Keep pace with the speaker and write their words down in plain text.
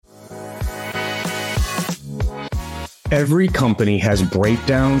Every company has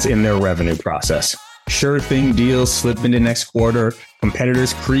breakdowns in their revenue process. Sure thing deals slip into next quarter,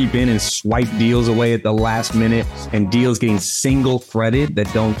 competitors creep in and swipe deals away at the last minute, and deals getting single threaded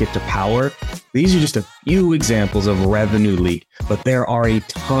that don't get to power. These are just a few examples of revenue leak, but there are a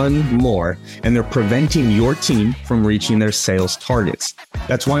ton more, and they're preventing your team from reaching their sales targets.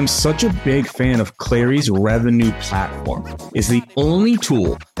 That's why I'm such a big fan of Clari's revenue platform. It's the only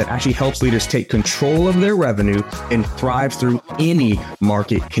tool that actually helps leaders take control of their revenue and thrive through any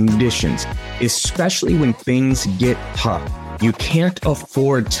market conditions, especially when things get tough. You can't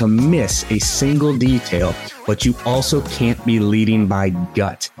afford to miss a single detail, but you also can't be leading by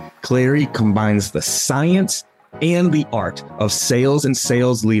gut. Clari combines the science and the art of sales and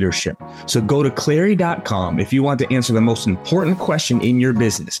sales leadership. So go to Clari.com if you want to answer the most important question in your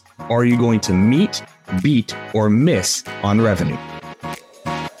business. Are you going to meet, beat, or miss on revenue?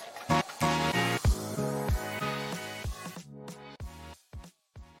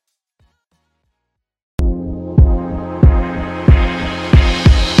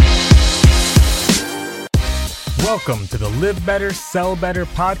 Welcome to the Live Better, Sell Better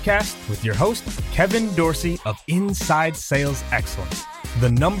podcast with your host, Kevin Dorsey of Inside Sales Excellence, the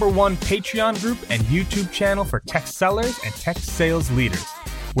 #1 Patreon group and YouTube channel for tech sellers and tech sales leaders,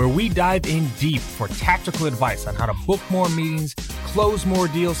 where we dive in deep for tactical advice on how to book more meetings, close more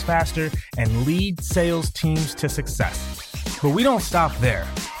deals faster, and lead sales teams to success. But we don't stop there.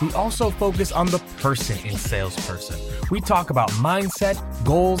 We also focus on the person in salesperson. We talk about mindset,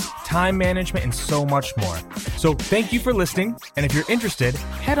 goals, time management, and so much more. So thank you for listening. And if you're interested,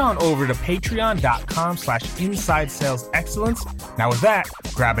 head on over to patreon.com/inside sales excellence. Now with that,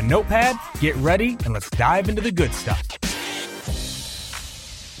 grab a notepad, get ready, and let's dive into the good stuff.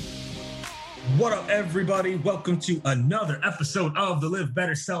 What up, everybody? Welcome to another episode of the Live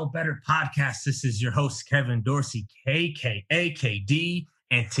Better, Sell Better podcast. This is your host, Kevin Dorsey, aka KD.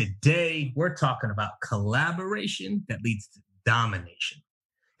 And today we're talking about collaboration that leads to domination.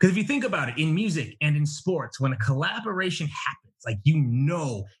 Because if you think about it, in music and in sports, when a collaboration happens, like,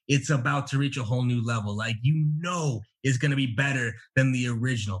 it's about to reach a whole new level. Like, it's going to be better than the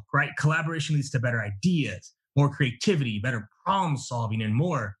original, right? Collaboration leads to better ideas, more creativity, better problem solving, and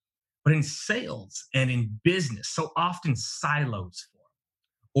more. But in sales and in business, so often silos form,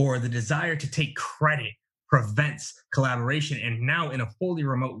 or the desire to take credit prevents collaboration. And now in a fully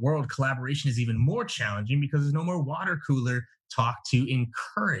remote world, collaboration is even more challenging because there's no more water cooler talk to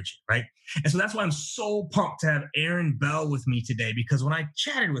encourage it, right? And so that's why I'm so pumped to have Erin Bell with me today, because when I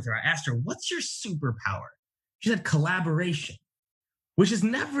chatted with her, I asked her, what's your superpower? She said collaboration, which is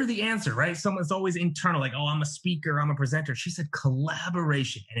never the answer, right? Someone's always internal, like, oh, I'm a speaker, I'm a presenter. She said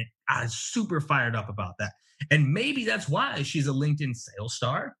collaboration, and I was super fired up about that. And maybe that's why she's a LinkedIn sales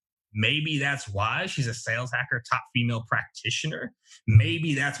star. Maybe that's why she's a sales hacker, top female practitioner.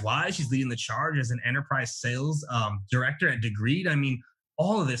 Maybe that's why she's leading the charge as an enterprise sales director at Degreed. I mean,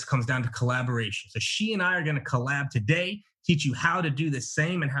 all of this comes down to collaboration. So she and I are going to collab today, teach you how to do the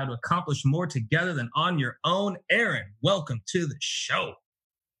same and how to accomplish more together than on your own. Erin, welcome to the show.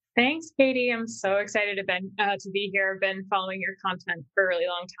 Thanks, Katie. I'm so excited to be here. I've been following your content for a really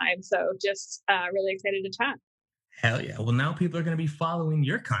long time, so just really excited to chat. Hell yeah. Well, now people are going to be following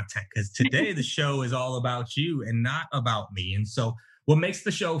your content, because today the show is all about you and not about me. And so what makes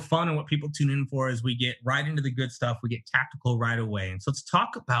the show fun and what people tune in for is we get right into the good stuff. We get tactical right away. And so let's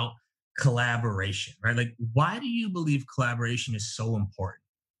talk about collaboration, right? Like, why do you believe collaboration is so important?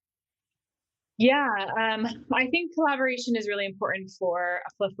 Yeah, I think collaboration is really important for a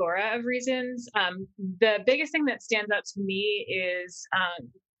plethora of reasons. The biggest thing that stands out to me is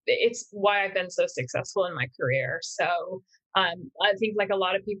it's why I've been so successful in my career. So I think, like a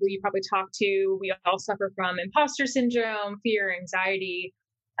lot of people you probably talk to, we all suffer from imposter syndrome, fear, anxiety,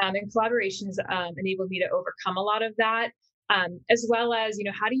 and collaborations enable me to overcome a lot of that, as well as,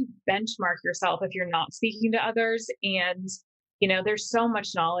 how do you benchmark yourself if you're not speaking to others? And, there's so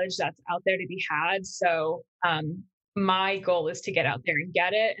much knowledge that's out there to be had. So my goal is to get out there and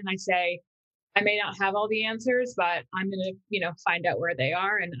get it. And I say, I may not have all the answers, but I'm going to, find out where they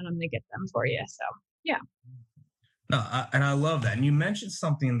are and I'm going to get them for you. So, yeah. No, and I love that. And you mentioned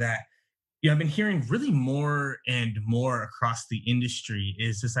something that, I've been hearing really more and more across the industry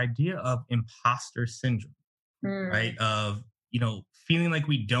is this idea of imposter syndrome, right? Of, feeling like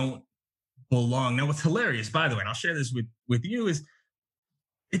we don't belong. Now, what's hilarious, by the way, and I'll share this with you, is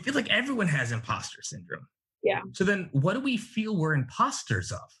it feels like everyone has imposter syndrome. Yeah. So then what do we feel we're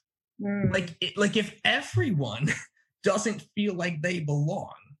imposters of? Like if everyone doesn't feel like they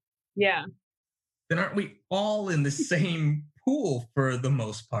belong, yeah, then aren't we all in the same pool for the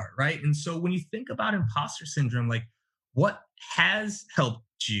most part, right? And so when you think about imposter syndrome, like, what has helped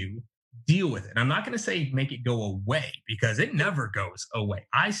you deal with it? And I'm not going to say make it go away because it never goes away.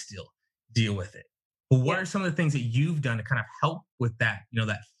 I still deal with it. But what Yeah. are some of the things that you've done to kind of help with that,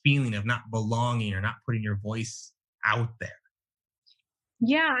 that feeling of not belonging or not putting your voice out there?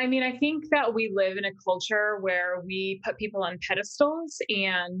 Yeah, I mean, I think that we live in a culture where we put people on pedestals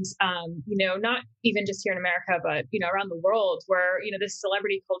and, not even just here in America, but, around the world where, this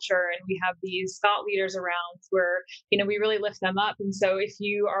celebrity culture and we have these thought leaders around where, we really lift them up. And so if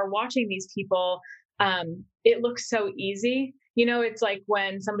you are watching these people, it looks so easy. It's like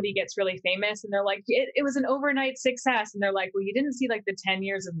when somebody gets really famous and they're like, it was an overnight success. And they're like, well, you didn't see like the 10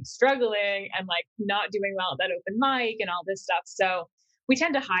 years of me struggling and like not doing well at that open mic and all this stuff. So, we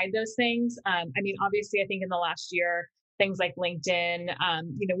tend to hide those things. I mean, obviously, I think in the last year, things like LinkedIn,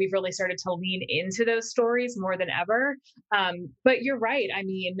 we've really started to lean into those stories more than ever. But you're right. I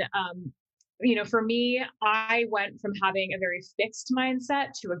mean, for me, I went from having a very fixed mindset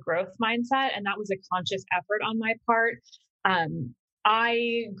to a growth mindset, and that was a conscious effort on my part.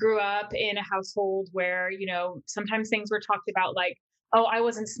 I grew up in a household where, sometimes things were talked about like, oh, I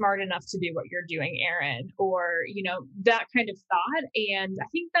wasn't smart enough to do what you're doing, Aaron, or, that kind of thought. And I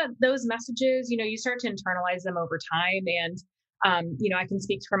think that those messages, you start to internalize them over time. And, I can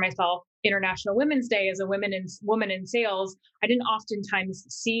speak for myself. International Women's Day as a woman in sales, I didn't oftentimes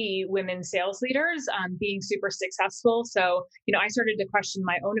see women sales leaders being super successful. So, I started to question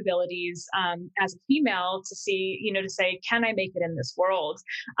my own abilities as a female to see, to say, can I make it in this world?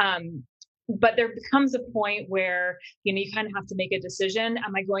 But there becomes a point where you kind of have to make a decision.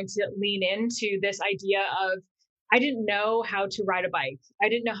 Am I going to lean into this idea of I didn't know how to ride a bike, I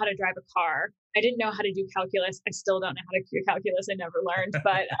didn't know how to drive a car, I didn't know how to do calculus, I still don't know how to do calculus, I never learned.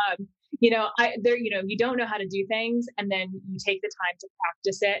 But you don't know how to do things, and then you take the time to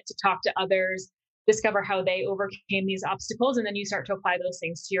practice it, to talk to others, discover how they overcame these obstacles, and then you start to apply those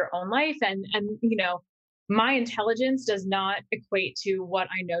things to your own life. And my intelligence does not equate to what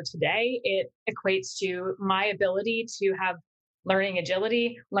I know today. It equates to my ability to have learning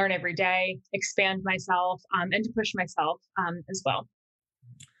agility, learn every day, expand myself, and to push myself as well.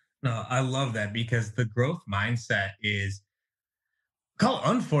 No, I love that because the growth mindset is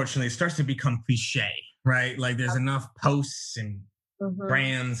unfortunately, it starts to become cliche, right? Like there's enough posts and Mhm.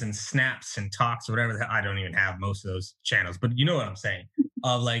 brands and snaps and talks or whatever. I don't even have most of those channels, but you know what I'm saying.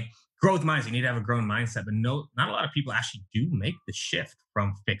 Of like growth mindset, you need to have a growth mindset, but no, not a lot of people actually do make the shift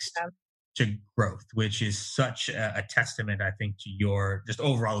from fixed Yeah. to growth, which is such a testament, I think, to your just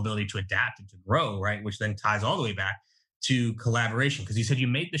overall ability to adapt and to grow, right? Which then ties all the way back to collaboration because you said you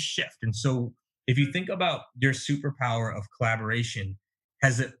made the shift. And so if you think about your superpower of collaboration,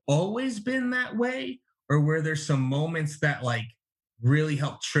 has it always been that way? Or were there some moments that like really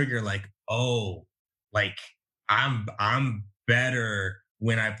helped trigger like, oh, like I'm better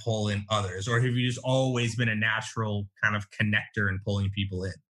when I pull in others? Or have you just always been a natural kind of connector and pulling people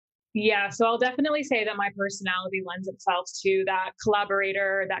in? Yeah, so I'll definitely say that my personality lends itself to that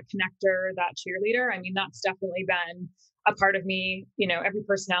collaborator, that connector, that cheerleader. I mean, that's definitely been a part of me, every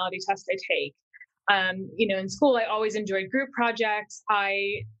personality test I take. In school, I always enjoyed group projects.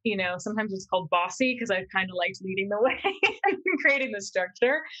 Sometimes it's called bossy because I kind of liked leading the way and creating the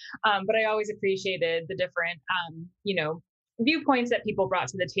structure. But I always appreciated the different, viewpoints that people brought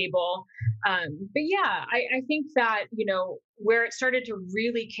to the table. But yeah, I think that, where it started to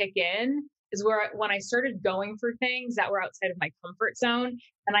really kick in is when I started going for things that were outside of my comfort zone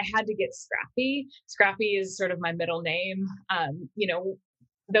and I had to get scrappy. Scrappy is sort of my middle name.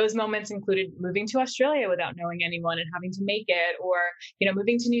 Those moments included moving to Australia without knowing anyone and having to make it, or,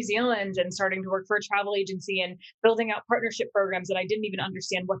 moving to New Zealand and starting to work for a travel agency and building out partnership programs that I didn't even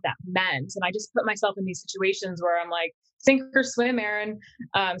understand what that meant. And I just put myself in these situations where I'm like, sink or swim, Aaron,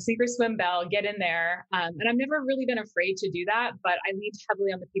 sink or swim, Belle, get in there. And I've never really been afraid to do that, but I leaned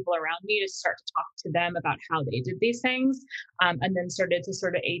heavily on the people around me to start to talk to them about how they did these things, and then started to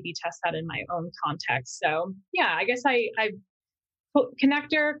sort of A/B test that in my own context. So yeah, I guess I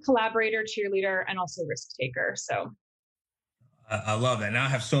connector, collaborator, cheerleader, and also risk taker. So I love that. Now I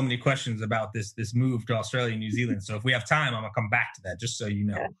have so many questions about this move to Australia and New Zealand. So if we have time, I'm gonna come back to that just so you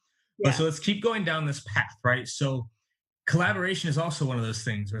know. yeah, But yeah, so let's keep going down this path, right? So collaboration is also one of those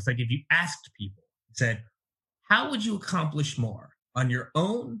things where it's like if you asked people, said, how would you accomplish more on your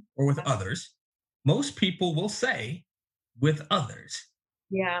own or with others? Most people will say with others.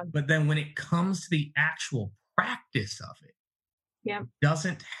 yeah, But then when it comes to the actual practice of it, yeah.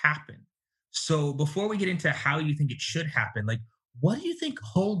 doesn't happen. So before we get into how you think it should happen, like what do you think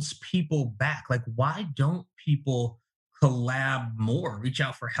holds people back? Like why don't people collab more, reach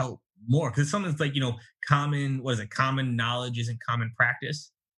out for help more because something's like, common, what is it? Common knowledge isn't common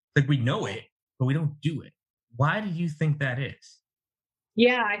practice. Like we know it, but we don't do it. Why do you think that is?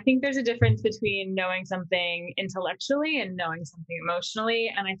 Yeah, I think there's a difference between knowing something intellectually and knowing something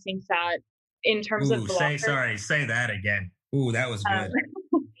emotionally. And I think that in terms of Ooh, blockers, say that again. Ooh, that was um,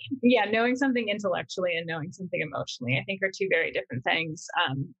 good. yeah, knowing something intellectually and knowing something emotionally, I think are two very different things.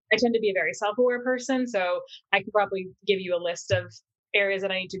 I tend to be a very self-aware person, so I could probably give you a list of areas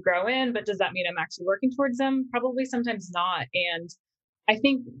that I need to grow in, but does that mean I'm actually working towards them? Probably sometimes not. And I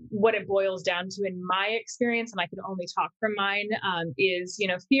think what it boils down to in my experience, and I can only talk from mine, is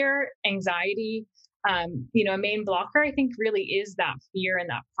fear, anxiety. A main blocker I think really is that fear and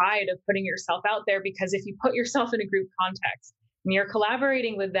that pride of putting yourself out there. Because if you put yourself in a group context and you're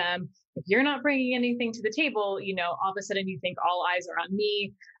collaborating with them, if you're not bringing anything to the table, all of a sudden you think all eyes are on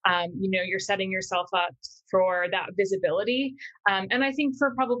me. You're setting yourself up for that visibility. And I think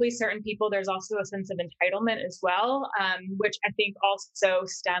for probably certain people, there's also a sense of entitlement as well, which I think also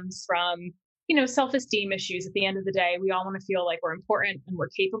stems from, self-esteem issues. At the end of the day, we all want to feel like we're important and we're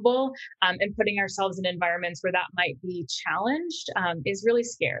capable, and putting ourselves in environments where that might be challenged is really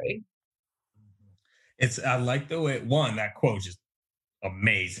scary. I like the way that quote is just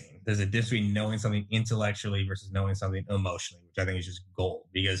amazing. There's a difference between knowing something intellectually versus knowing something emotionally, which I think is just gold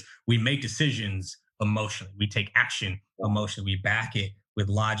because we make decisions emotionally. We take action emotionally. We back it with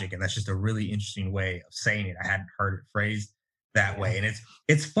logic. And that's just a really interesting way of saying it. I hadn't heard it phrased that way. And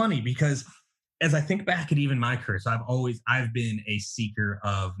it's funny because as I think back at even my career, so I've been a seeker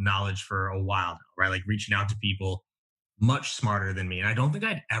of knowledge for a while now, right? Like reaching out to people much smarter than me. And I don't think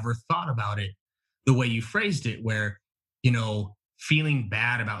I'd ever thought about it the way you phrased it, where, feeling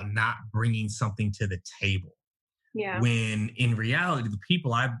bad about not bringing something to the table. Yeah. When in reality, the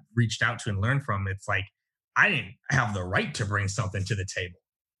people I've reached out to and learned from, it's like, I didn't have the right to bring something to the table.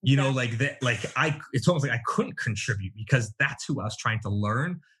 Like that, it's almost like I couldn't contribute because that's who I was trying to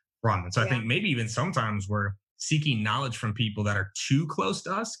learn from. And so I think maybe even sometimes we're seeking knowledge from people that are too close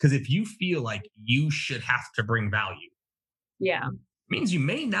to us. Because if you feel like you should have to bring value, Yeah. means you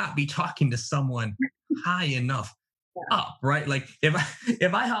may not be talking to someone high enough Yeah. up, right? Like if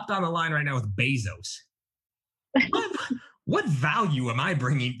I hopped on the line right now with Bezos, what what value am I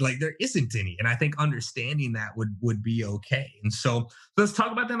bringing? Like there isn't any, and I think understanding that would be okay. And so let's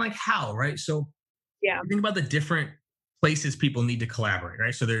talk about then, like how, right? So Yeah. think about the different places people need to collaborate,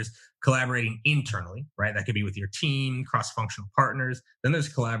 right? So there's collaborating internally, right? That could be with your team, cross-functional partners. Then there's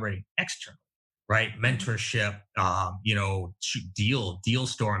collaborating externally, right? Mentorship, deal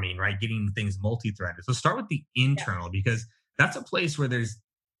storming, right? Getting things multi-threaded. So start with the internal because that's a place where there's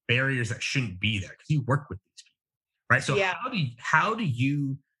barriers that shouldn't be there because you work with these people, right? So Yeah. how do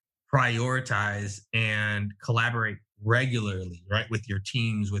you prioritize and collaborate regularly, right? With your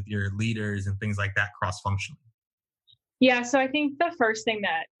teams, with your leaders and things like that cross-functionally. Yeah, so I think the first thing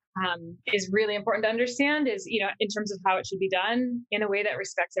that is really important to understand is, in terms of how it should be done in a way that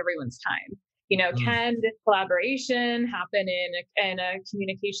respects everyone's time. Mm, Can this collaboration happen in a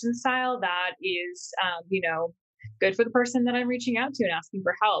communication style that is, good for the person that I'm reaching out to and asking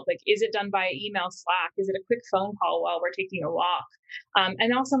for help? Like, is it done by email, Slack? Is it a quick phone call while we're taking a walk?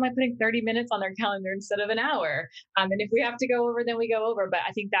 And also, am I putting 30 minutes on their calendar instead of an hour? And if we have to go over, then we go over. But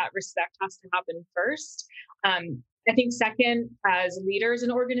I think that respect has to happen first. I think second, as leaders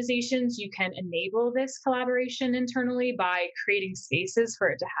in organizations, you can enable this collaboration internally by creating spaces for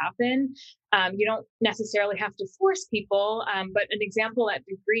it to happen. You don't necessarily have to force people, but an example at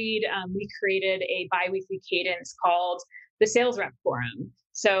Degreed, we created a biweekly cadence called the Sales Rep Forum.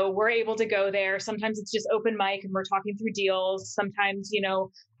 So we're able to go there. Sometimes it's just open mic and we're talking through deals. Sometimes,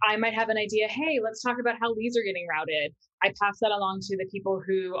 I might have an idea. Hey, let's talk about how leads are getting routed. I pass that along to the people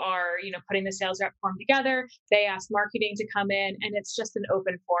who are, putting the sales rep form together. They ask marketing to come in, and it's just an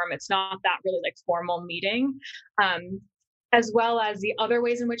open forum. It's not that really like formal meeting. As well as the other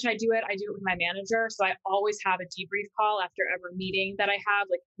ways in which I do it with my manager. So I always have a debrief call after every meeting that I have.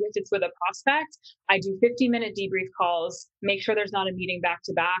 Like if it's with a prospect, I do 15-minute debrief calls, make sure there's not a meeting back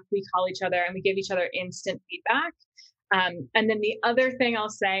to back. We call each other and we give each other instant feedback. And then the other thing I'll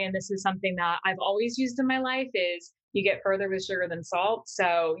say, and this is something that I've always used in my life, is you get further with sugar than salt.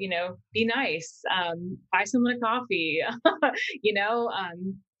 So, be nice, buy someone a coffee,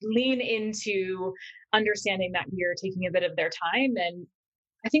 lean into understanding that you're taking a bit of their time. And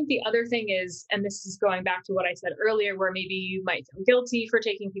I think the other thing is, and this is going back to what I said earlier, where maybe you might feel guilty for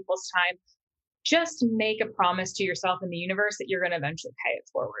taking people's time, just make a promise to yourself and the universe that you're going to eventually pay it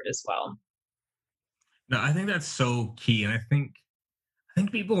forward as well. no, I think that's so key. And I think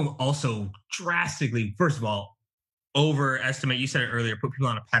people also drastically, first of all, overestimate, you said it earlier, put people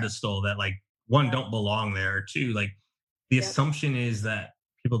on a pedestal that like one, Yeah. don't belong there, or two, like the Yep. assumption is that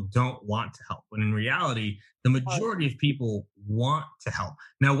people don't want to help. When in reality, the Oh, majority of people want to help.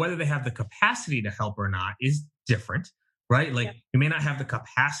 Now, whether they have the capacity to help or not is different, right? Like yeah. you may not have the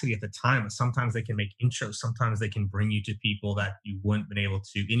capacity at the time, but sometimes they can make intros. Sometimes they can bring you to people that you wouldn't been able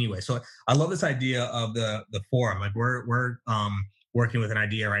to anyway. So I love this idea of the forum. Like we're working with an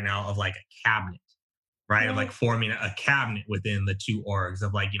idea right now of like a cabinet, right? Of Oh, like forming a cabinet within the two orgs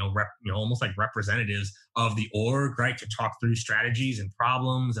of like, almost like representatives of the org, right? To talk through strategies and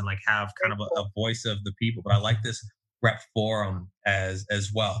problems and like have kind very of cool. a voice of the people. But I like this rep forum as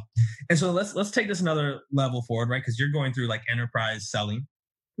well. And so let's take this another level forward, right? Because you're going through like enterprise selling,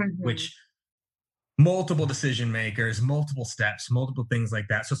 Mhm. which multiple decision makers, multiple steps, multiple things like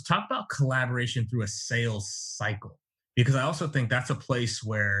that. So let's talk about collaboration through a sales cycle. Because I also think that's a place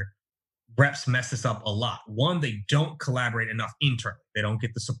where reps mess this up a lot. One, they don't collaborate enough internally. They don't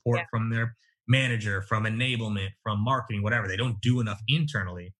get the support Yeah. from their manager, from enablement, from marketing, whatever. They don't do enough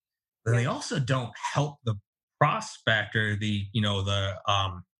internally. Then they Yep. also don't help the prospect or the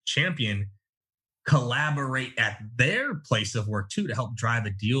champion collaborate at their place of work too to help drive a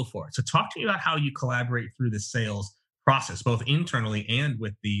deal for it. So talk to me about how you collaborate through the sales process, both internally and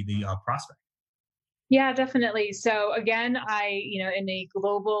with the prospect. Yeah, definitely. So again, in a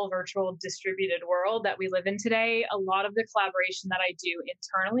global virtual distributed world that we live in today, a lot of the collaboration that I do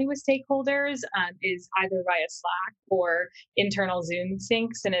internally with stakeholders is either via Slack or internal Zoom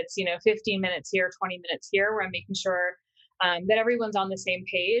syncs. And it's, 15 minutes here, 20 minutes here, where I'm making sure that everyone's on the same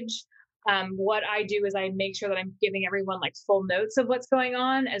page. What I do is I make sure that I'm giving everyone like full notes of what's going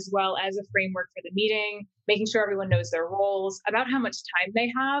on, as well as a framework for the meeting, making sure everyone knows their roles, about how much time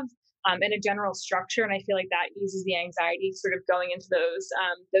they have, and a general structure. And I feel like that eases the anxiety sort of going into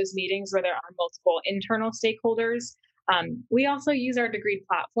those meetings where there are multiple internal stakeholders. We also use our Degreed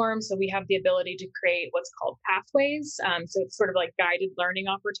platform, so we have the ability to create what's called pathways. So it's sort of like guided learning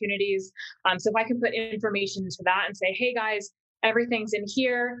opportunities. So if I can put information into that and say, "Hey guys, everything's in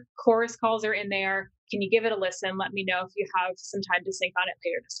here. Chorus calls are in there. Can you give it a listen? Let me know if you have some time to sync on it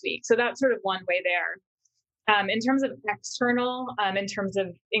later this week." So that's sort of one way there. In terms of external, in terms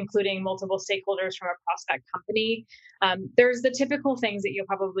of including multiple stakeholders from a prospect company, there's the typical things that you'll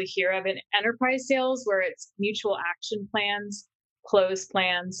probably hear of in enterprise sales, where it's mutual action plans, close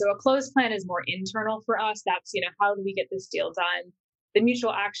plans. So a close plan is more internal for us. That's, how do we get this deal done? The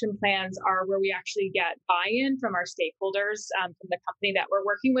mutual action plans are where we actually get buy-in from our stakeholders, from the company that we're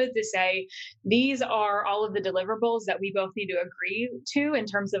working with, to say, these are all of the deliverables that we both need to agree to in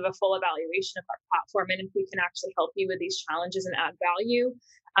terms of a full evaluation of our platform. And if we can actually help you with these challenges and add value,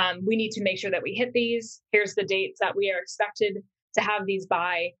 we need to make sure that we hit these. Here's the dates that we are expected to have these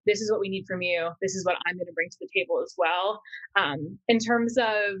by. This is what we need from you. This is what I'm going to bring to the table as well. In terms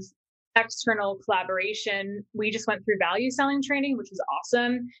of external collaboration, we just went through value selling training, which was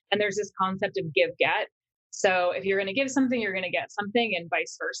awesome. And there's this concept of give get. So if you're going to give something, you're going to get something, and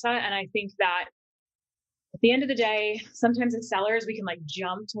vice versa. And I think that at the end of the day, sometimes as sellers, we can like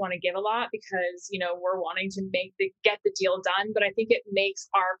jump to want to give a lot because, we're wanting to get the deal done. But I think it makes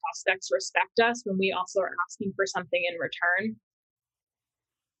our prospects respect us when we also are asking for something in return.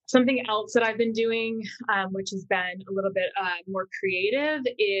 Something else that I've been doing, which has been a little bit more creative,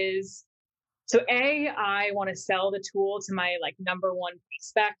 is so I want to sell the tool to my like number one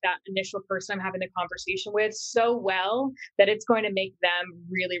prospect, that initial person I'm having the conversation with, so well that it's going to make them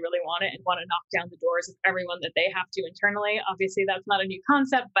really, really want it and want to knock down the doors of everyone that they have to internally. Obviously, that's not a new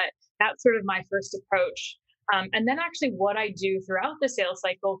concept, but that's sort of my first approach. And then actually what I do throughout the sales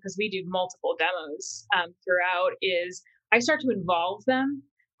cycle, because we do multiple demos throughout, is I start to involve them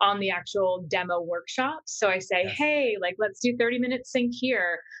on the actual demo workshops. So I say, Yes. hey, like, let's do 30-minute sync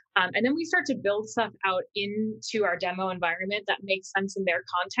here. And then we start to build stuff out into our demo environment that makes sense in their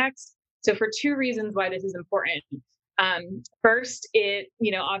context. So for two reasons why this is important. First, it,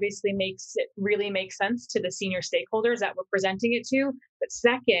 obviously really makes sense to the senior stakeholders that we're presenting it to. But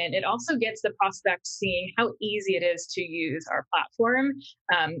second, it also gets the prospect seeing how easy it is to use our platform.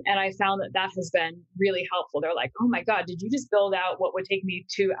 And I found that has been really helpful. They're like, oh my God, did you just build out what would take me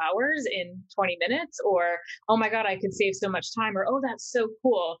 2 hours in 20 minutes? Or, oh my God, I could save so much time. Or, oh, that's so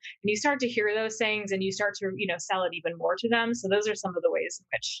cool. And you start to hear those things and you start to, sell it even more to them. So those are some of the ways in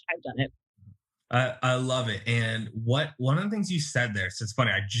which I've done it. I love it. And one of the things you said there, so it's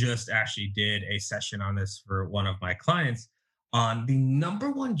funny, I just actually did a session on this for one of my clients on the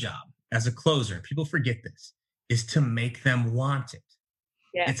number one job as a closer. People forget this, is to make them want it.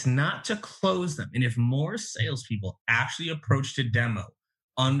 Yeah. It's not to close them. And if more salespeople actually approached a demo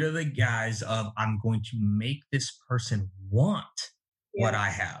under the guise of I'm going to make this person want what I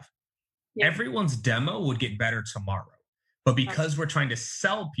have. Everyone's demo would get better tomorrow. But because we're trying to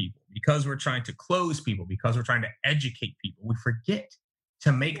sell people, because we're trying to close people, because we're trying to educate people, we forget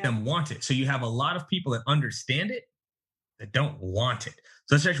to make them want it. So you have a lot of people that understand it that don't want it.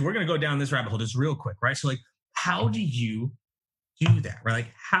 So that's actually, we're going to go down this rabbit hole just real quick, right? So like, how do you do that, right?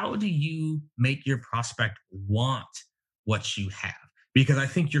 Like, how do you make your prospect want what you have? Because I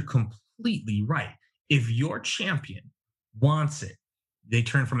think you're completely right. If your champion wants it, they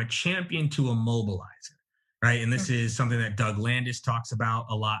turn from a champion to a mobilizer, right? And this is something that Doug Landis talks about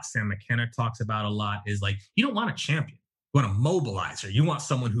a lot. Sam McKenna talks about a lot, is like, you don't want a champion. You want a mobilizer. You want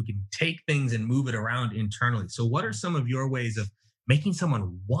someone who can take things and move it around internally. So what are some of your ways of making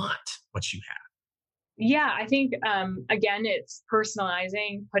someone want what you have? Yeah, I think, again, it's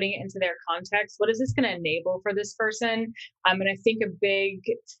personalizing, putting it into their context. What is this going to enable for this person? And I think a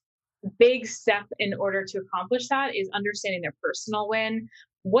big step in order to accomplish that is understanding their personal win.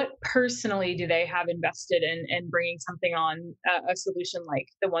 What personally do they have invested in bringing something on a solution like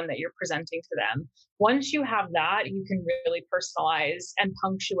the one that you're presenting to them? Once you have that, you can really personalize and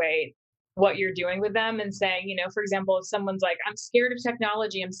punctuate what you're doing with them and saying, for example, if someone's like, I'm scared of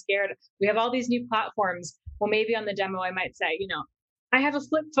technology, I'm scared, we have all these new platforms. Well, maybe on the demo, I might say, I have a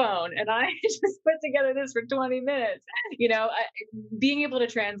flip phone and I just put together this for 20 minutes, being able to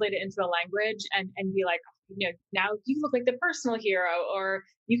translate it into a language and be like, now you look like the personal hero. Or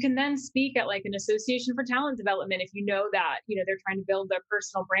you can then speak at like an association for talent development if you know that, they're trying to build their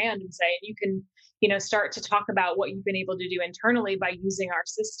personal brand, and say, you can, start to talk about what you've been able to do internally by using our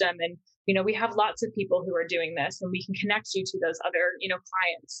system. And, we have lots of people who are doing this, and we can connect you to those other,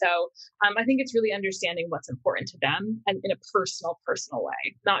 clients. So I think it's really understanding what's important to them and in a personal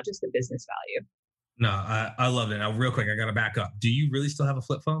way, not just the business value. No, I love it. Now, real quick, I got to back up. Do you really still have a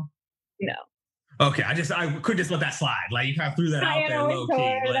flip phone? No. Okay, I could just let that slide. Like, you kind of threw that out there low key.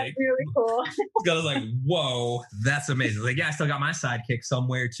 Like, that's really cool. I was like, whoa, that's amazing. Like, yeah, I still got my sidekick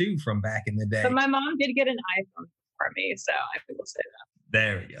somewhere too from back in the day. But my mom did get an iPhone for me, so I will say that.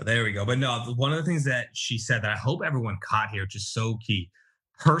 There we go. But no, one of the things that she said that I hope everyone caught here, which is so key: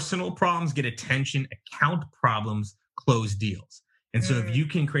 personal problems get attention, account problems close deals. And so if you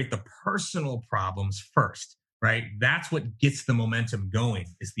can create the personal problems first, right, that's what gets the momentum going,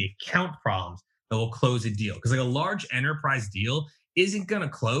 is the account problems that will close a deal. Because like a large enterprise deal isn't going to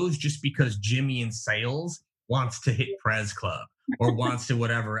close just because Jimmy in sales wants to hit Prez Club or wants to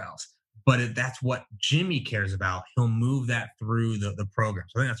whatever else. But that's what Jimmy cares about. He'll move that through the program.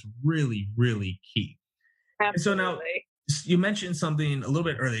 So I think that's really, really key. Absolutely. And so now you mentioned something a little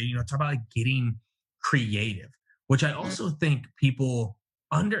bit earlier, talk about like getting creative, which I also think people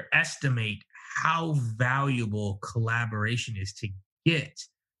underestimate how valuable collaboration is to get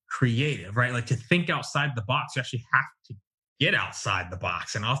creative, right? Like to think outside the box. You actually have to get outside the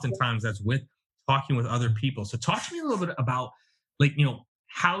box. And oftentimes that's with talking with other people. So talk to me a little bit about like,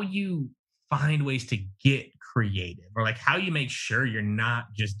 how you find ways to get creative, or like how you make sure you're not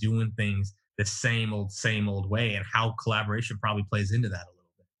just doing things the same old way, and how collaboration probably plays into that a little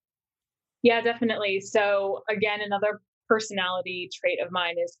bit. Yeah, definitely. So again, another personality trait of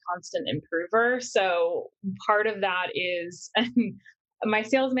mine is constant improver. So part of that is my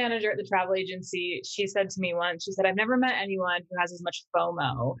sales manager at the travel agency, she said to me once, she said, I've never met anyone who has as much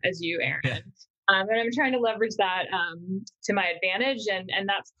FOMO as you, Aaron. Yeah. And I'm trying to leverage that to my advantage. And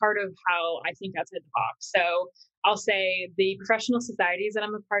that's part of how I think outside the box. So I'll say the professional societies that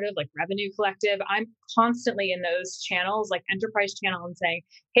I'm a part of, like Revenue Collective, I'm constantly in those channels, like enterprise channel, and saying,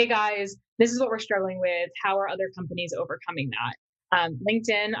 hey guys, this is what we're struggling with. How are other companies overcoming that?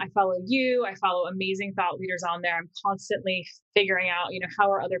 LinkedIn, I follow you. I follow amazing thought leaders on there. I'm constantly figuring out,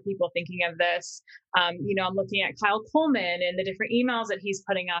 how are other people thinking of this? I'm looking at Kyle Coleman and the different emails that he's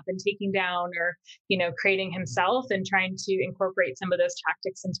putting up and taking down, or, creating himself, and trying to incorporate some of those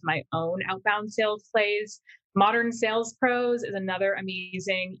tactics into my own outbound sales plays. Modern Sales Pros is another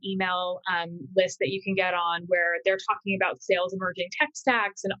amazing email list that you can get on, where they're talking about sales emerging tech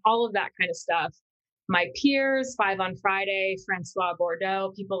stacks and all of that kind of stuff. My peers, Five on Friday, Francois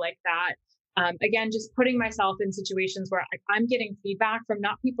Bordeaux, people like that. Again, just putting myself in situations where I'm getting feedback from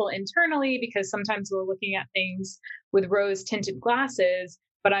not people internally, because sometimes we're looking at things with rose tinted glasses,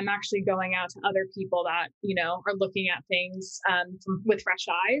 but I'm actually going out to other people that, are looking at things with fresh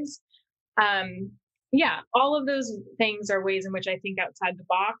eyes. All of those things are ways in which I think outside the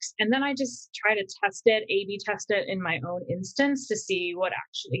box. And then I just try to test it, A/B test it in my own instance to see what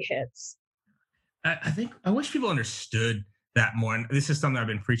actually hits. I think I wish people understood that more. And this is something I've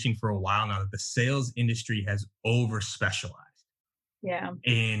been preaching for a while now, that the sales industry has over specialized. Yeah.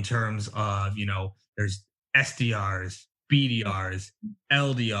 in terms of, there's SDRs, BDRs,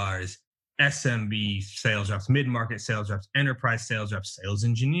 LDRs, SMB sales reps, mid-market sales reps, enterprise sales reps, sales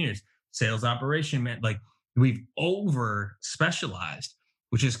engineers, sales operation man. Like we've over specialized,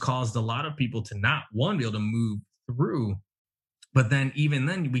 which has caused a lot of people to not one be able to move through, but then even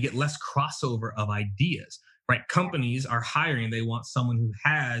then we get less crossover of ideas, right? Companies are hiring, they want someone who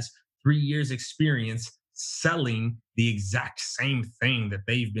has 3 years experience selling the exact same thing that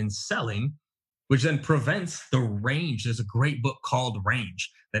they've been selling, which then prevents the range. There's a great book called Range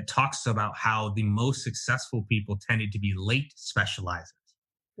that talks about how the most successful people tended to be late specializers.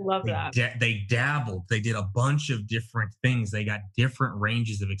 Love that. They dabbled. They did a bunch of different things. They got different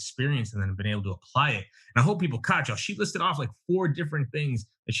ranges of experience and then have been able to apply it. And I hope people caught y'all. She listed off like 4 different things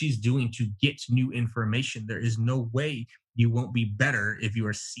that she's doing to get new information. There is no way you won't be better if you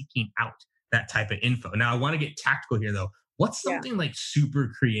are seeking out that type of info. Now, I want to get tactical here, though. What's something like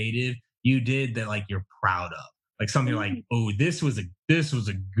super creative you did that like you're proud of? Like something like, oh, this was a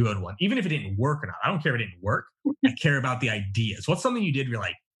good one. Even if it didn't work or not. I don't care if it didn't work. I care about the ideas. What's something you did where you're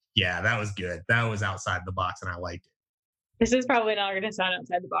like, yeah, that was good. That was outside the box and I liked it. This is probably not going to sound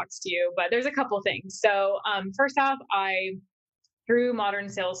outside the box to you, but there's a couple things. So first off, I, through Modern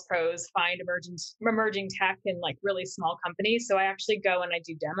Sales Pros, find emerging tech in like really small companies. So I actually go and I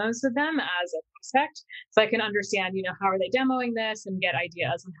do demos with them as a prospect, so I can understand, how are they demoing this and get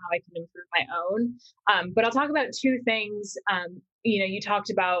ideas on how I can improve my own. But I'll talk about 2 things. You talked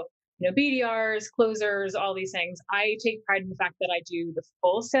about BDRs, closers, all these things. I take pride in the fact that I do the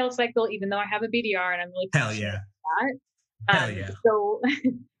full sales cycle, even though I have a BDR, and I'm really hell yeah. That. Hell yeah. So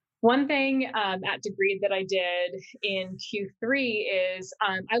one thing at Degreed that I did in Q3 is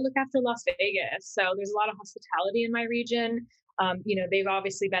I look after Las Vegas. So there's a lot of hospitality in my region. They've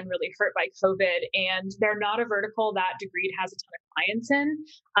obviously been really hurt by COVID, and they're not a vertical that Degreed has a ton of clients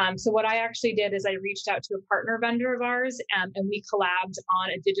in. So what I actually did is I reached out to a partner vendor of ours, and we collabed on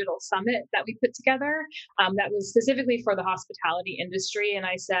a digital summit that we put together that was specifically for the hospitality industry. And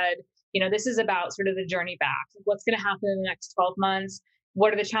I said, this is about sort of the journey back. What's going to happen in the next 12 months?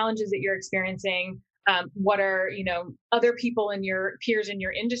 What are the challenges that you're experiencing? What are, other people in your peers in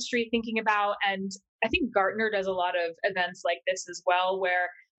your industry thinking about? And I think Gartner does a lot of events like this as well, where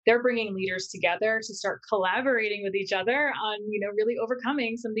they're bringing leaders together to start collaborating with each other on, really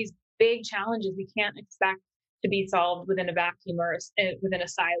overcoming some of these big challenges we can't expect to be solved within a vacuum or within a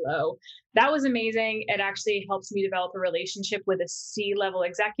silo. That was amazing. It actually helps me develop a relationship with a C-level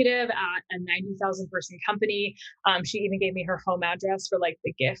executive at a 90,000 person company. She even gave me her home address for like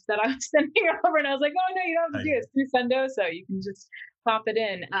the gift that I was sending her over. And I was like, oh no, you don't have to do it. It's through Sendo, so you can just pop it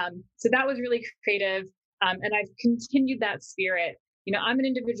in. So that was really creative. And I've continued that spirit. I'm an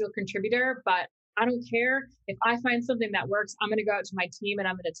individual contributor, but I don't care. If I find something that works, I'm going to go out to my team and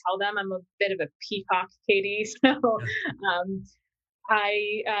I'm going to tell them. I'm a bit of a peacock, Katie. So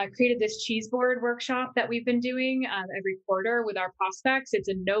I created this cheese board workshop that we've been doing every quarter with our prospects. It's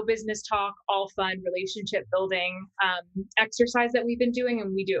a no business talk, all fun relationship building exercise that we've been doing.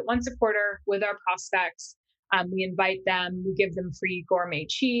 And we do it once a quarter with our prospects. We invite them, we give them free gourmet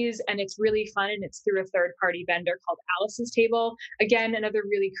cheese, and it's really fun. And it's through a third-party vendor called Alice's Table. Again, another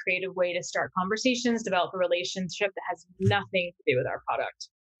really creative way to start conversations, develop a relationship that has nothing to do with our product.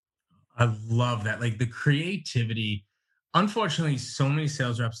 I love that. Like the creativity. Unfortunately, so many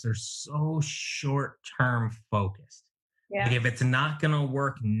sales reps, they're so short-term focused. Yeah. Like if it's not going to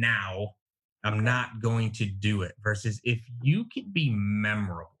work now, I'm not going to do it. Versus if you can be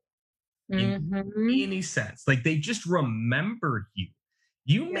memorable, in any sense, like they just remember you.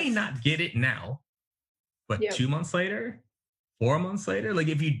 You may not get it now, but 2 months later, 4 months later, like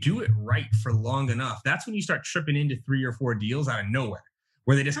if you do it right for long enough, that's when you start tripping into 3 or 4 deals out of nowhere,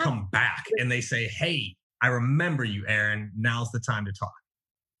 where they just come back and they say, hey, I remember you, Aaron. Now's the time to talk.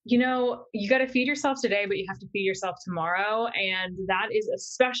 You got to feed yourself today, but you have to feed yourself tomorrow. And that is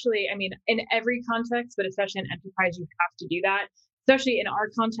especially, in every context, but especially in enterprise, you have to do that. Especially in our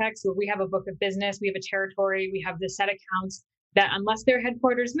context where we have a book of business, we have a territory, we have the set accounts that unless their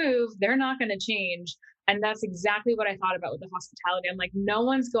headquarters move, they're not going to change. And that's exactly what I thought about with the hospitality. I'm like, no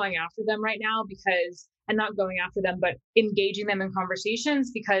one's going after them right now and not going after them, but engaging them in conversations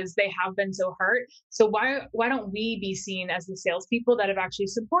because they have been so hurt. So why don't we be seen as the salespeople that have actually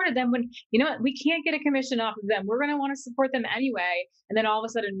supported them when, we can't get a commission off of them. We're going to want to support them anyway. And then all of a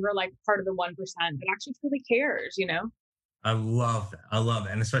sudden we're like part of the 1% that actually truly cares, I love that. I love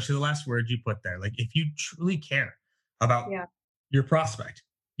it. And especially the last word you put there. Like if you truly care about your prospect,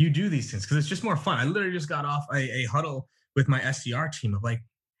 you do these things because it's just more fun. I literally just got off a huddle with my SDR team of like,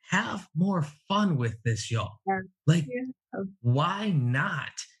 have more fun with this, y'all. Why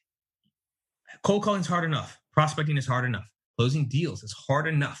not? Cold calling is hard enough. Prospecting is hard enough. Closing deals is hard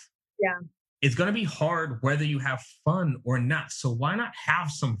enough. Yeah. It's going to be hard whether you have fun or not. So why not have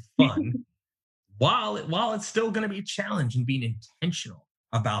some fun while it's still going to be a challenge, and being intentional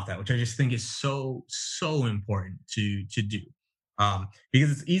about that, which I just think is so important to do.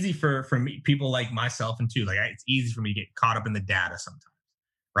 Because it's easy for me, people like myself, and too, it's easy for me to get caught up in the data sometimes,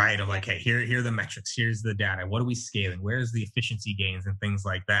 right? Of like, hey, here are the metrics, here's the data, what are we scaling, where's the efficiency gains and things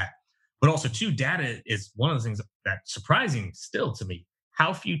like that. But also, too, data is one of the things that's surprising still to me,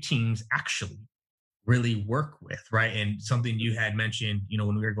 how few teams actually really work with, right? And something you had mentioned,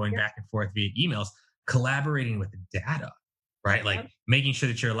 when we were going back and forth via emails, collaborating with the data, right? Like making sure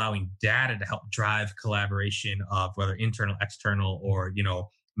that you're allowing data to help drive collaboration of whether internal, external, or,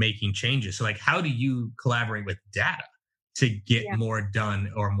 making changes. So like, how do you collaborate with data to get more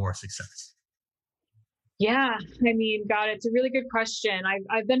done or more success? Yeah, I mean, God, it's a really good question.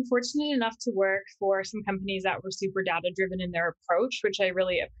 I've been fortunate enough to work for some companies that were super data driven in their approach, which I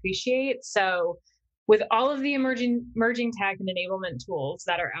really appreciate. So with all of the emerging tech and enablement tools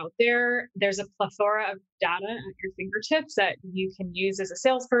that are out there, there's a plethora of data at your fingertips that you can use as a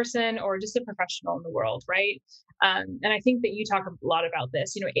salesperson or just a professional in the world, right? And I think that you talk a lot about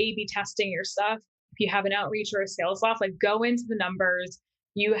this, A/B testing your stuff. If you have an outreach or a sales off, like go into the numbers.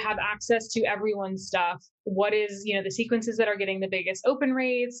 You have access to everyone's stuff. What is, the sequences that are getting the biggest open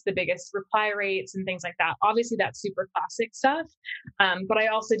rates, the biggest reply rates, and things like that. Obviously, that's super classic stuff. But I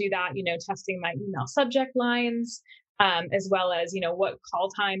also do that, testing my email subject lines, as well as, what call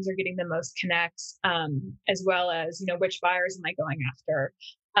times are getting the most connects, as well as, which buyers am I going after.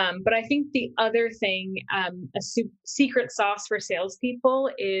 But I think the other thing, secret sauce for salespeople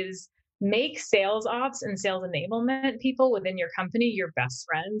is make sales ops and sales enablement people within your company your best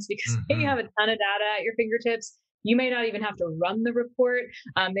friends, because they have a ton of data at your fingertips. You may not even have to run the report.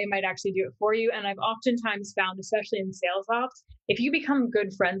 They might actually do it for you. And I've oftentimes found, especially in sales ops, if you become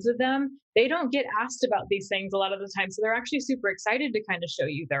good friends with them, they don't get asked about these things a lot of the time. So they're actually super excited to kind of show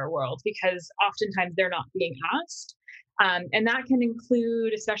you their world, because oftentimes they're not being asked. And that can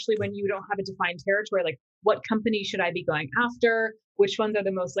include, especially when you don't have a defined territory, like what company should I be going after? Which ones are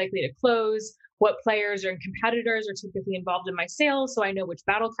the most likely to close? What players and competitors are typically involved in my sales, so I know which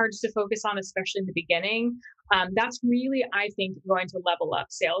battle cards to focus on, especially in the beginning. That's really, I think, going to level up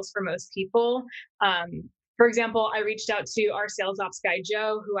sales for most people. For example, I reached out to our sales ops guy,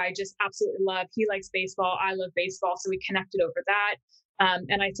 Joe, who I just absolutely love. He likes baseball. I love baseball. So we connected over that.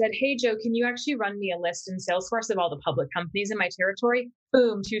 And I said, hey, Joe, can you actually run me a list in Salesforce of all the public companies in my territory?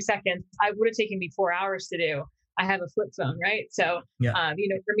 Boom, 2 seconds. I would have taken me 4 hours to do. I have a flip phone, right? So,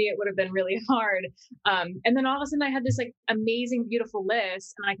 for me, it would have been really hard. And then all of a sudden I had this amazing, beautiful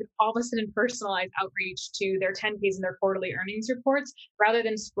list, and I could all of a sudden personalize outreach to their 10Ks and their quarterly earnings reports rather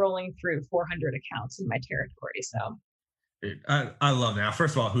than scrolling through 400 accounts in my territory. So. I love that. Now,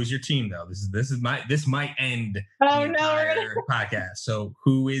 first of all, who's your team though? This might end the entire podcast. So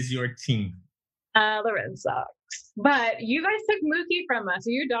who is your team? The Red Sox. But you guys took Mookie from us.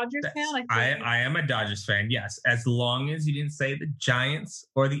 Are you a Dodgers fan? I am a Dodgers fan, yes. As long as you didn't say the Giants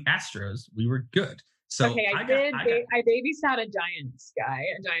or the Astros, we were good. So okay, I babysat a Giants guy,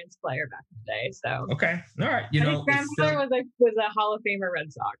 a Giants player back in the day. So okay, all right. His grandfather was a Hall of Famer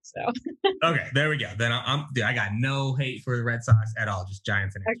Red Sox. So okay, there we go. Then I got no hate for the Red Sox at all, just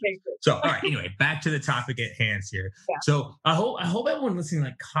Giants and okay. Good. So all right. Anyway, back to the topic at hand here. Yeah. So I hope everyone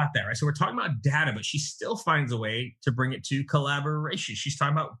listening caught that, right? So we're talking about data, but she still finds a way to bring it to collaboration. She's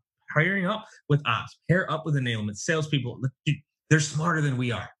talking about pairing up with ops, pair up with enablement, salespeople. They're smarter than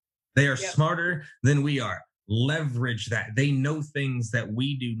we are. They are smarter than we are. Leverage that. They know things that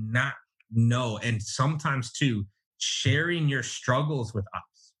we do not know. And sometimes too, sharing your struggles with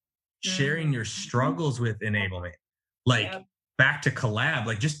ops, sharing your struggles with enablement, back to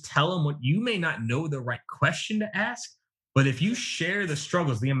collab, just tell them what you may not know the right question to ask. But if you share the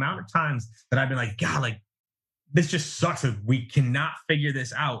struggles, the amount of times that I've been like, God, this just sucks. We cannot figure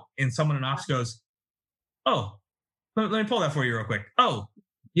this out. And someone in ops goes, oh, let me pull that for you real quick. Oh,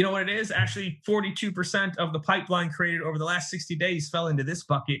 you know what it is? Actually, 42% of the pipeline created over the last 60 days fell into this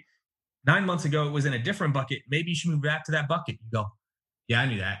bucket. 9 months ago, it was in a different bucket. Maybe you should move back to that bucket. You go, yeah, I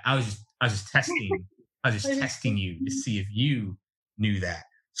knew that. I was just testing. I was just testing you to see if you knew that.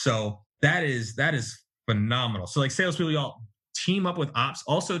 So that is phenomenal. So salespeople, y'all team up with ops.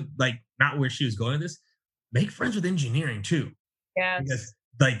 Also, not where she was going with this, make friends with engineering too. Yeah. Because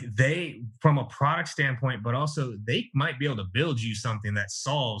they, from a product standpoint, but also they might be able to build you something that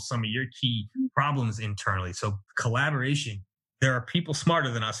solves some of your key problems internally. So collaboration, there are people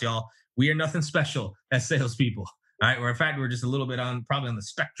smarter than us, y'all. We are nothing special as salespeople. right? Or in fact, we're just a little bit probably on the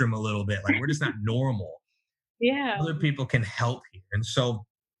spectrum a little bit. Like we're just not normal. Yeah. Other people can help here. And so,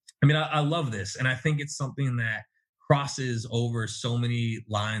 I mean, I love this. And I think it's something that crosses over so many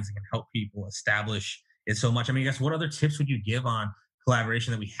lines and can help people establish it so much. I mean, I guess what other tips would you give on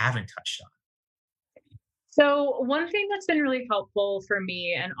collaboration that we haven't touched on? So one thing that's been really helpful for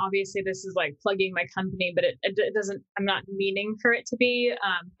me, and obviously this is like plugging my company, but it doesn't, I'm not meaning for it to be,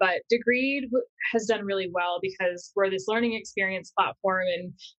 but Degreed has done really well because we're this learning experience platform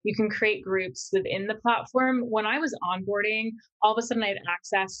and you can create groups within the platform. When I was onboarding, all of a sudden I had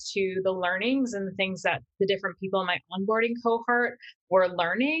access to the learnings and the things that the different people in my onboarding cohort were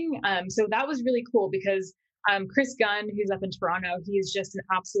learning. So that was really cool because Chris Gunn, who's up in Toronto, he's just an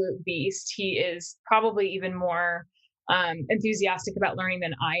absolute beast. He is probably even more enthusiastic about learning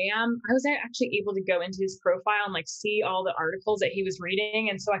than I am. I was actually able to go into his profile and like see all the articles that he was reading.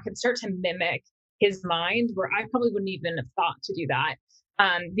 And so I could start to mimic his mind where I probably wouldn't even have thought to do that.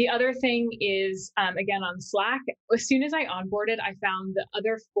 The other thing is, again, on Slack, as soon as I onboarded, I found the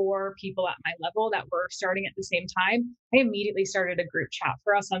other 4 people at my level that were starting at the same time. I immediately started a group chat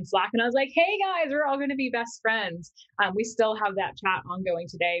for us on Slack. And I was like, hey, guys, we're all going to be best friends. We still have that chat ongoing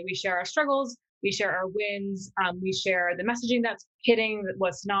today. We share our struggles. We share our wins. We share the messaging that's hitting,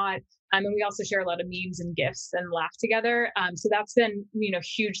 what's not. And we also share a lot of memes and GIFs and laugh together. So that's been,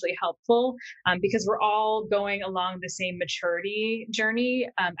 hugely helpful because we're all going along the same maturity journey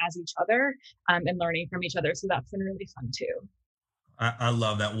as each other and learning from each other. So that's been really fun too. I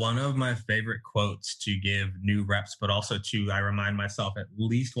love that. One of my favorite quotes to give new reps, but also I remind myself at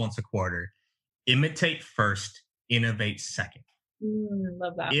least once a quarter, imitate first, innovate second.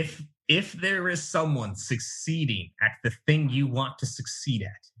 Love that. If there is someone succeeding at the thing you want to succeed at,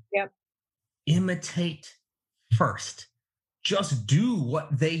 yep, imitate first. Just do what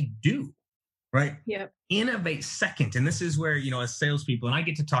they do, right? Yep. Innovate second. And this is where, as salespeople, and I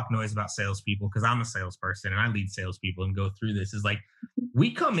get to talk noise about salespeople because I'm a salesperson and I lead salespeople and go through this, is like,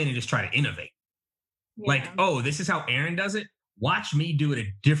 we come in and just try to innovate. Yeah. Like, oh, this is how Aaron does it. Watch me do it a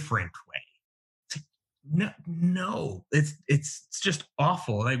different way. No, it's just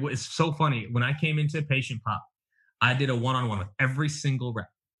awful. Like, it's so funny. When I came into Patient Pop, I did a one-on-one with every single rep.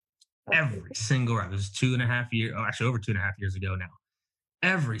 Every single rep. It was 2.5 years, actually over 2.5 years ago now.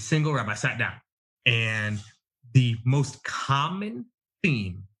 Every single rep, I sat down. And the most common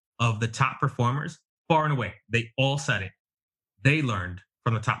theme of the top performers, far and away, they all said it. They learned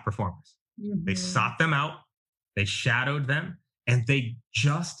from the top performers. Mm-hmm. They sought them out, they shadowed them, and they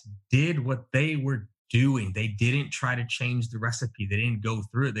just did what they were doing. They didn't try to change the recipe. They didn't go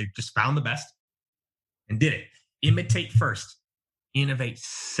through it. They just found the best and did it. Imitate first, innovate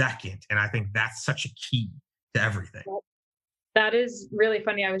second. And I think that's such a key to everything. That is really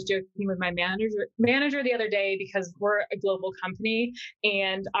funny. I was joking with my manager the other day because we're a global company,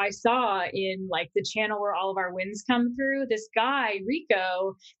 and I saw in like the channel where all of our wins come through, this guy,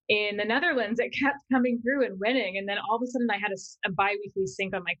 Rico, in the Netherlands that kept coming through and winning. And then all of a sudden I had a bi-weekly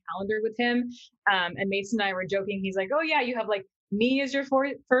sync on my calendar with him. And Mason and I were joking. He's like, oh yeah, you have like me as your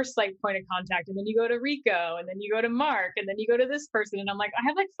first like point of contact. And then you go to Rico, and then you go to Mark, and then you go to this person. And I'm like, I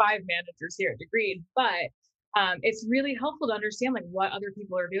have like 5 managers here at Degreed, but it's really helpful to understand like what other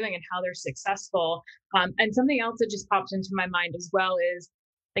people are doing and how they're successful. And something else that just popped into my mind as well is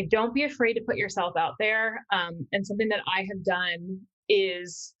like, don't be afraid to put yourself out there. And something that I have done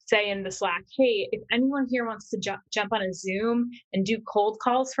is say in the Slack, hey, if anyone here wants to jump on a Zoom and do cold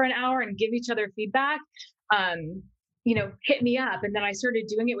calls for an hour and give each other feedback, hit me up. And then I started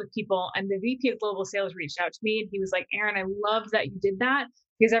doing it with people, and the VP of global sales reached out to me and he was like, Aaron, I love that you did that,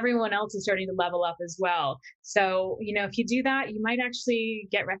 because everyone else is starting to level up as well. So, if you do that, you might actually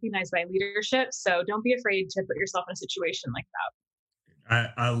get recognized by leadership. So don't be afraid to put yourself in a situation like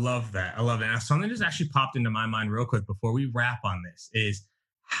that. I love that. I love that. Now, something just actually popped into my mind real quick before we wrap on this is,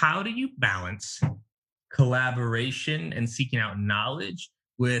 how do you balance collaboration and seeking out knowledge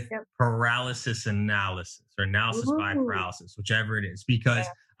with paralysis analysis or analysis by paralysis, whichever it is? Because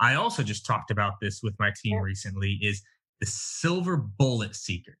I also just talked about this with my team recently, is the silver bullet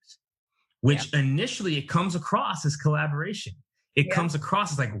seekers, which initially it comes across as collaboration. It comes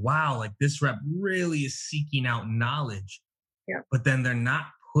across as like, wow, like this rep really is seeking out knowledge, but then they're not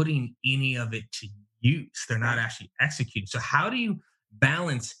putting any of it to use. They're not actually executing. So how do you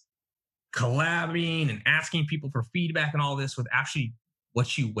balance collabing and asking people for feedback and all this with actually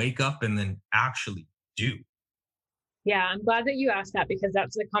what you wake up and then actually do? Yeah, I'm glad that you asked that, because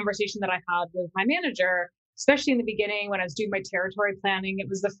that's the conversation that I had with my manager, especially in the beginning when I was doing my territory planning. It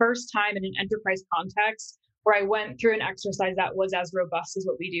was the first time in an enterprise context where I went through an exercise that was as robust as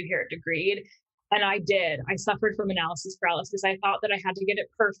what we do here at Degreed. And I did. I suffered from analysis paralysis. I thought that I had to get it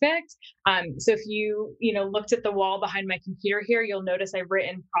perfect. So if you looked at the wall behind my computer here, you'll notice I've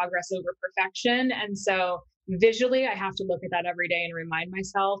written progress over perfection. And so visually, I have to look at that every day and remind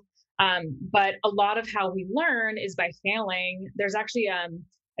myself. But a lot of how we learn is by failing. There's actually a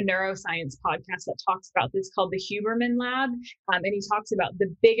neuroscience podcast that talks about this called the Huberman Lab. And he talks about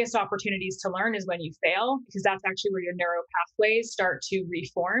the biggest opportunities to learn is when you fail, because that's actually where your neural pathways start to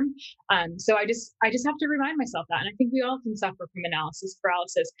reform. So I just have to remind myself that. And I think we all can suffer from analysis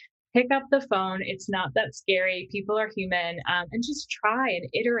paralysis. Pick up the phone. It's not that scary. People are human, and just try and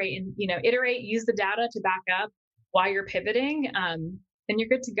iterate and use the data to back up why you're pivoting. And you're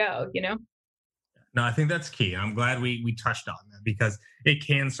good to go. No, I think that's key. I'm glad we touched on that, because it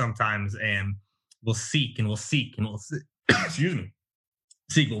can sometimes, and we'll seek and we'll seek and we'll excuse me,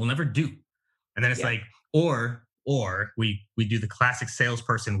 seek, but we'll never do. And then it's like, or we do the classic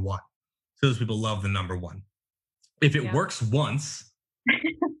salesperson one. Salespeople love the number one. If it works once,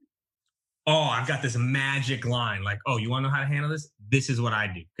 oh, I've got this magic line. Like, oh, you want to know how to handle this? This is what I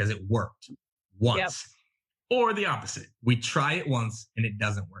do because it worked once. Yep. Or the opposite. We try it once and it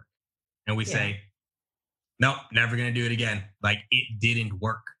doesn't work. And we say, nope, never going to do it again. Like, it didn't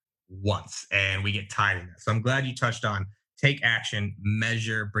work once, and we get tired of that. So I'm glad you touched on take action,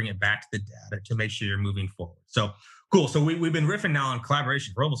 measure, bring it back to the data to make sure you're moving forward. So cool. So we've been riffing now on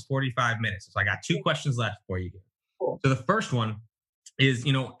collaboration for almost 45 minutes. So I got 2 questions left for you here. Cool. So the first one is,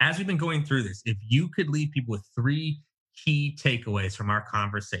 as we've been going through this, if you could leave people with 3 key takeaways from our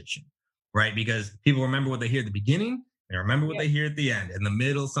conversation, right? Because people remember what they hear at the beginning, they remember what they hear at the end. In the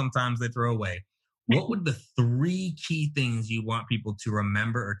middle, sometimes they throw away. What would the 3 key things you want people to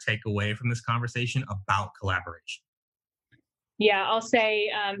remember or take away from this conversation about collaboration? Yeah, I'll say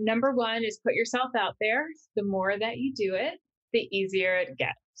number 1 is put yourself out there. The more that you do it, the easier it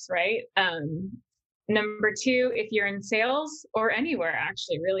gets, right? Number 2, if you're in sales or anywhere,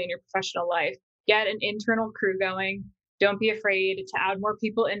 actually, really in your professional life, get an internal crew going. Don't be afraid to add more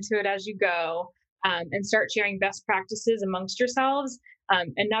people into it as you go, and start sharing best practices amongst yourselves.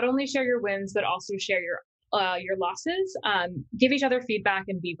 And not only share your wins, but also share your losses. Give each other feedback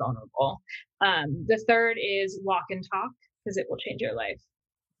and be vulnerable. The third is walk and talk, because it will change your life.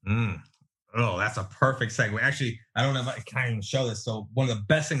 Oh, that's a perfect segue. Actually, I don't know if I can even show this. So one of the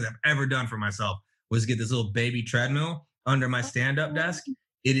best things I've ever done for myself was get this little baby treadmill under my stand-up desk.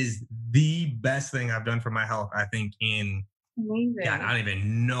 It is the best thing I've done for my health, I think, in, God, I don't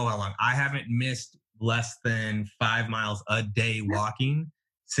even know how long. I haven't missed less than 5 miles a day walking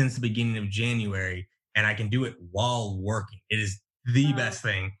since the beginning of January, and I can do it while working. It is the best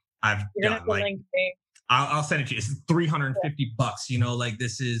thing I've done. Like, I'll send it to you. It's $350. Like,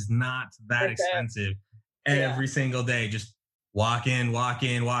 this is not that expensive. Every single day, just walk in,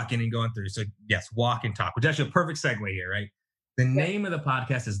 and going through. So yes, walk and talk, which is actually a perfect segue here, right? The name of the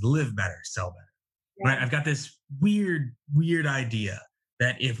podcast is Live Better, Sell Better, right? I've got this weird idea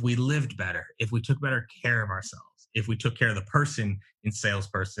that if we lived better, if we took better care of ourselves, if we took care of the person in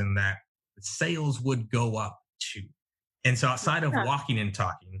salesperson, that sales would go up too. And so outside of walking and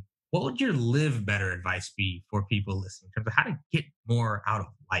talking, what would your live better advice be for people listening in terms of how to get more out of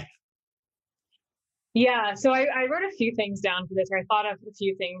life? Yeah, so I wrote a few things down for this, or I thought of a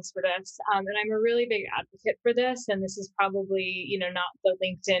few things for this. And I'm a really big advocate for this. And this is probably, not the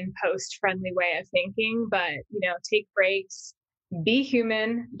LinkedIn post friendly way of thinking, but, take breaks, be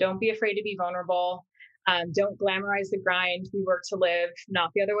human. Don't be afraid to be vulnerable. Don't glamorize the grind. We work to live,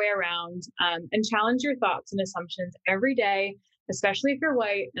 not the other way around. And challenge your thoughts and assumptions every day, especially if you're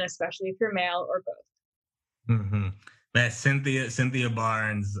white and especially if you're male or both. Mm-hmm. Man, Cynthia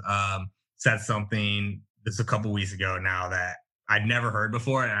Barnes said something this a couple weeks ago now that I'd never heard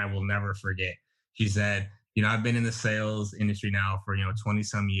before and I will never forget. She said, I've been in the sales industry now for, 20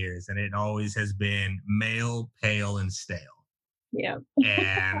 some years, and it always has been male, pale, and stale. Yeah.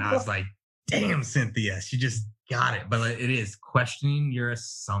 And I was like, damn, Cynthia, she just got it. But it is questioning your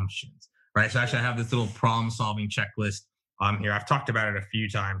assumptions, right? So actually I have this little problem solving checklist on here. I've talked about it a few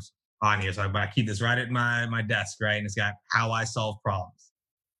times on here. So I keep this right at my desk, right? And it's got how I solve problems,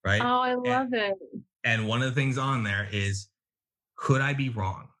 right? Oh, I love it. And one of the things on there is, could I be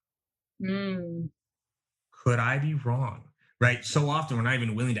wrong? Could I be wrong? Right? So often we're not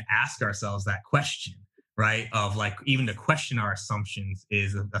even willing to ask ourselves that question, right? Of like, even to question our assumptions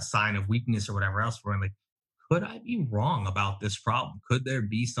is a sign of weakness or whatever else. We're like, could I be wrong about this problem? Could there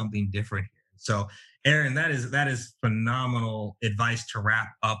be something different here? So, Aaron, that is phenomenal advice to wrap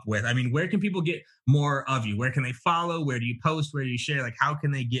up with. I mean, where can people get more of you? Where can they follow? Where do you post? Where do you share? Like, how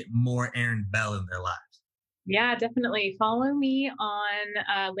can they get more Aaron Bell in their lives? Yeah, definitely. Follow me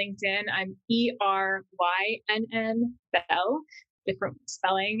on LinkedIn. I'm ERYNN Bell, different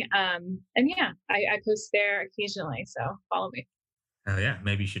spelling. And yeah, I post there occasionally. So follow me. Oh yeah,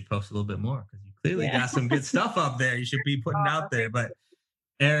 maybe you should post a little bit more because you clearly Yeah. got some good stuff up there. You should be putting out there. Thank But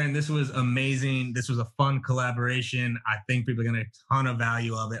Erin, this was amazing. This was a fun collaboration. I think people are going to get a ton of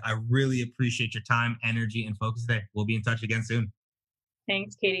value of it. I really appreciate your time, energy, and focus today. We'll be in touch again soon.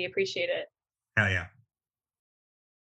 Thanks, Katie. Appreciate it. Hell yeah.